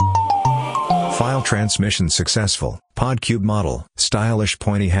File transmission successful. PodCube model. Stylish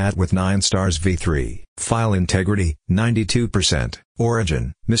pointy hat with 9 stars V3. File integrity, 92%.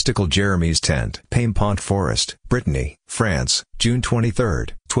 Origin, Mystical Jeremy's Tent. Paimpont Forest, Brittany, France, June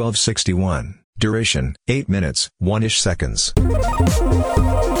 23, 1261. Duration, 8 minutes, 1-ish seconds.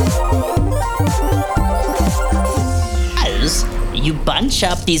 As you bunch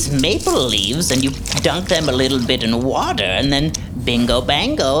up these maple leaves and you dunk them a little bit in water, and then bingo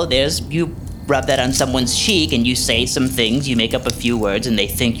bango, you rub that on someone's cheek and you say some things, you make up a few words, and they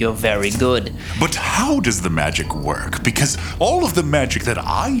think you're very good. But how does the magic work? Because all of the magic that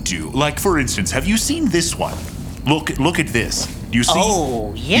I do, like for instance, have you seen this one? Look at this. Do you see?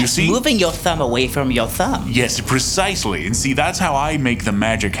 Oh, yes, you see? Moving your thumb away from your thumb. Yes, precisely. And see, that's how I make the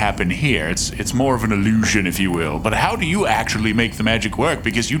magic happen here. It's more of an illusion, if you will. But how do you actually make the magic work?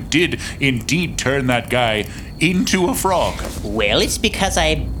 Because you did indeed turn that guy into a frog. Well, it's because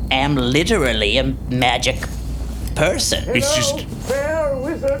I am literally a magic person. It's just... Fair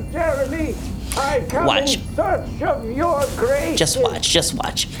Wizard Jeremy, I come Watch. in search of your grace. Just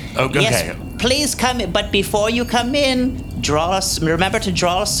watch. Okay. Yes, please come in, but before you come in, remember to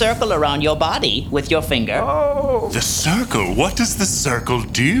draw a circle around your body with your finger. Oh, The circle? What does the circle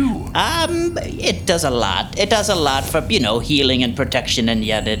do? It does a lot. It does a lot for, healing and protection, and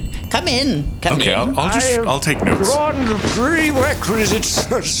yet come in. Okay, in. I'll take notes. drawn the prerequisite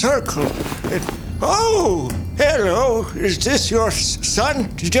circle. Hello. Is this your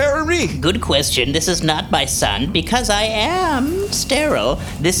son, Jeremy? Good question. This is not my son, because I am sterile.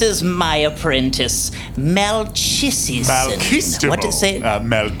 This is my apprentice, Melchizedek. Malchistimo. What to say?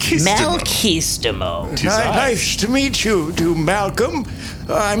 Malchistimo. Malchistimo. Tis I. Nice to meet you, Malcolm.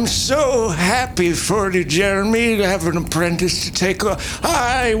 I'm so happy for you, Jeremy, to have an apprentice to take on.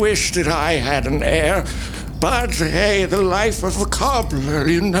 I wish that I had an heir. But, hey, the life of a cobbler,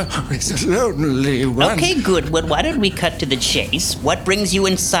 is a lonely one. Okay, good. Well, why don't we cut to the chase? What brings you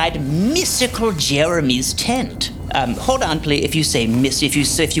inside Mystical Jeremy's tent? Hold on, please. If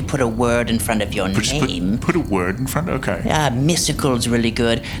you put a word in front of your name. Put a word in front. Okay. Mystical's really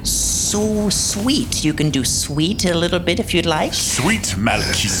good. So sweet. You can do sweet a little bit if you'd like. Sweet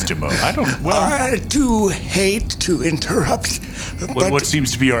Malchistimo. I do hate to interrupt, but what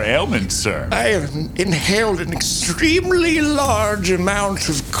seems to be your ailment, sir? I have inhaled an extremely large amount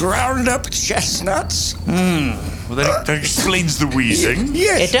of ground-up chestnuts. Well, that explains the wheezing.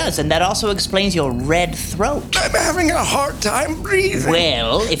 Yes, It does, and that also explains your red throat. I'm having a hard time breathing.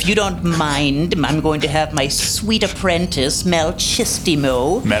 Well, if you don't mind, I'm going to have my sweet apprentice,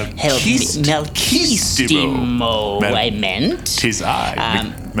 Melchistimo, help me. Melchistimo, I meant. Tis I,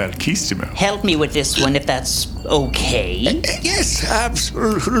 Malchistimo. Help me with this one, if that's okay. Yes,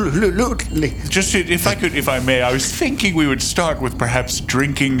 absolutely. Just if I may, I was thinking we would start with perhaps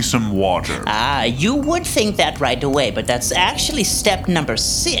drinking some water. You would think that right away, but that's actually step number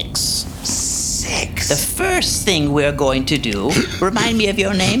 6. The first thing we're going to do, remind me of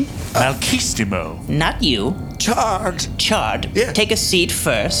your name? Malchistimo. Not you. Chard. Yeah. Take a seat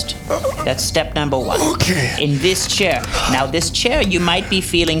first. That's step number 1. Okay. In this chair. Now, this chair, you might be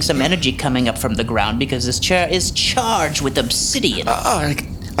feeling some energy coming up from the ground because this chair is charged with obsidian. I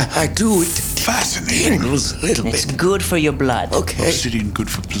do. It Fascinating. tingles a little It's bit. good for your blood. Okay. Obsidian good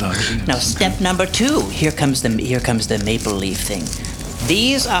for blood. Now, step number 2. Here comes the maple leaf thing.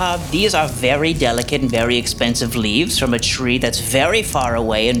 These are very delicate and very expensive leaves from a tree that's very far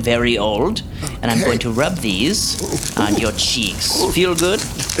away and very old. And I'm going to rub these on your cheeks. Feel good?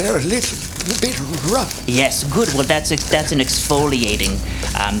 They're a little bit rough. Yes, good. Well, that's an exfoliating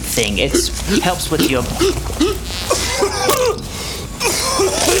thing. It helps with your...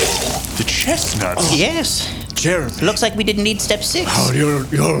 The chestnuts. Yes. Jeremy. Looks like we didn't need step 6. Oh,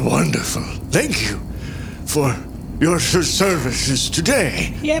 you're wonderful. Thank you for your services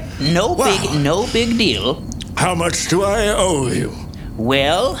today. Yep. No big deal. How much do I owe you?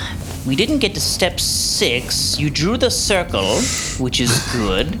 Well, we didn't get to step 6. You drew the circle, which is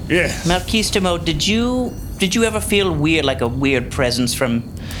good. Yes. Malchistimo, did you ever feel weird, like a weird presence from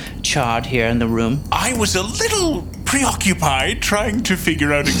Chard here in the room? I was a little preoccupied trying to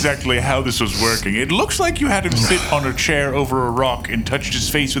figure out exactly how this was working. It looks like you had him sit on a chair over a rock and touched his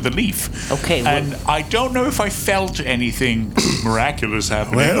face with a leaf. Okay, well- And I don't know if I felt anything miraculous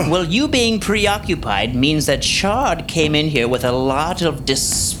happening. Well, you being preoccupied means that Chard came in here with a lot of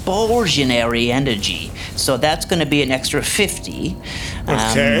dispulsionary energy. So that's going to be an extra 50.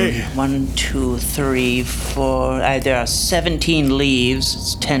 Okay. 1, 2, 3, 4. There are 17 leaves.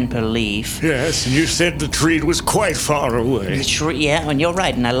 It's 10 per leaf. Yes, and you said the tree was quite far away. The tree, yeah, and you're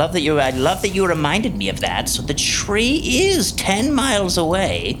right, and I love that you reminded me of that. So the tree is 10 miles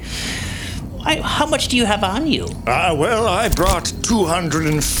away. how much do you have on you? Well, I brought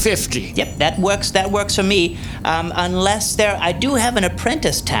 250. Yep, that works for me. Unless I do have an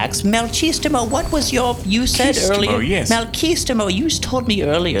apprentice tax. Melchistimo, what was you said Melchistimo, earlier? yes. Melchistimo, you told me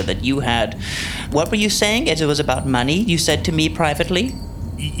earlier that you had, what were you saying? It was about money, you said to me privately?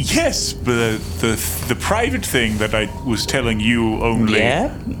 Yes, but the private thing that I was telling you only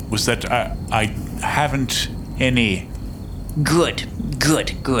was that I haven't any. Good.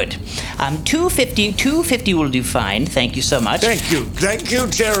 250 will do fine. Thank you so much. Thank you,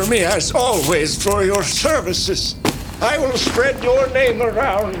 Jeremy, as always, for your services. I will spread your name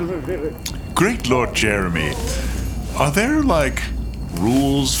around the village. Great Lord Jeremy, are there,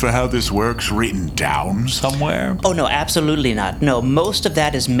 rules for how this works written down somewhere? Oh, no, absolutely not. No, most of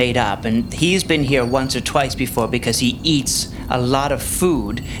that is made up, and he's been here once or twice before because he eats a lot of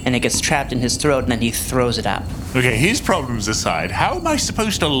food, and it gets trapped in his throat, and then he throws it up. Okay, his problems aside, how am I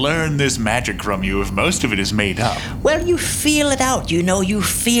supposed to learn this magic from you if most of it is made up? Well, you feel it out, you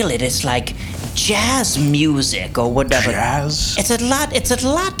feel it. It's like jazz music or whatever. Jazz? It's a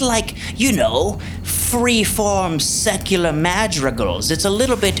lot like, free-form secular madrigals. It's a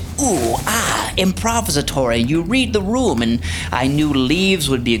little bit, improvisatory. You read the room, and I knew leaves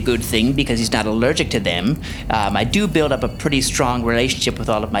would be a good thing because he's not allergic to them. I do build up a pretty strong relationship with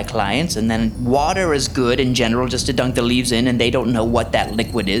all of my clients, and then water is good in general, just to dunk the leaves in, and they don't know what that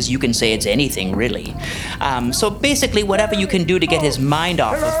liquid is. You can say it's anything, really. So basically, whatever you can do to get his mind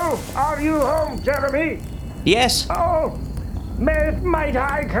off Hello, are you home, Jeremy? Yes? Oh, might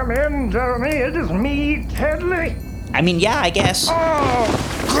I come in, Jeremy? It is me, Tedley. I mean, yeah, I guess. Oh,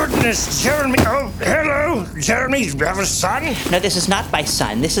 goodness, Jeremy. Oh, hello, Jeremy. You have a son? No, this is not my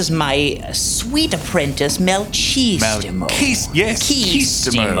son. This is my sweet apprentice, Melchistimo.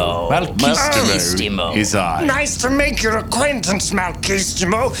 Melchistimo. Melchistimo is I. Nice to make your acquaintance,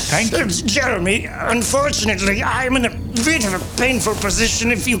 Melchistimo. Thank you. Jeremy, unfortunately, I'm in a bit of a painful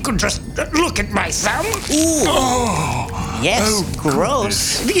position. If you could just look at my thumb. Ooh. Oh. Yes,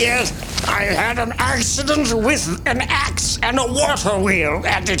 gross. Yes, I had an accident with an axe and a water wheel,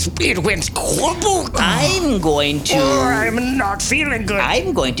 and it went quabble. I'm going to... Oh, I'm not feeling good.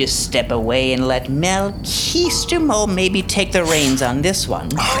 I'm going to step away and let Melchistimo maybe take the reins on this one.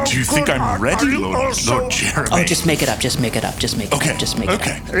 Do you think I'm ready, Lord Jeremy? Oh, just make it up. Just make it up.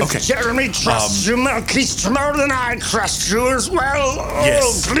 Okay. If Jeremy trusts you, Melchistimo, then I trust you as well.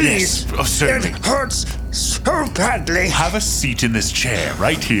 Yes, oh, please. yes. Oh, certainly. It hurts so badly. Have a seat in this chair,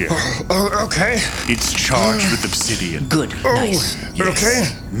 right here. Oh, okay. It's charged with obsidian. Good. Nice. Yes. Okay.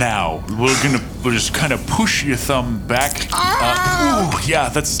 Now, we'll just kind of push your thumb back. Ooh, yeah,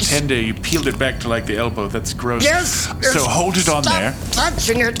 that's tender. You peeled it back to the elbow. That's gross. Yes. So hold it on there.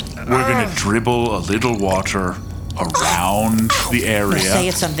 Touching it. We're gonna dribble a little water around the area. Say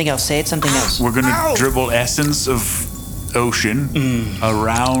it something else. We're gonna Ow. dribble essence of ocean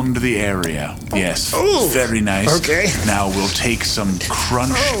around the area. Yes. Ooh. Very nice. Okay. Now we'll take some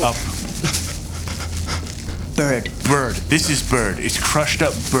crunch up. Bird. This is bird. It's crushed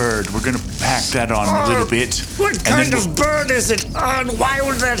up bird. We're gonna pack that on a little bit. What kind of bird is it? Why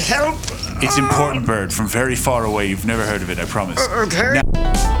would that help? It's important bird from very far away. You've never heard of it, I promise. Okay.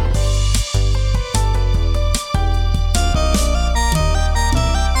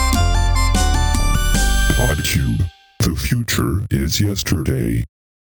 PodCube. The future is yesterday.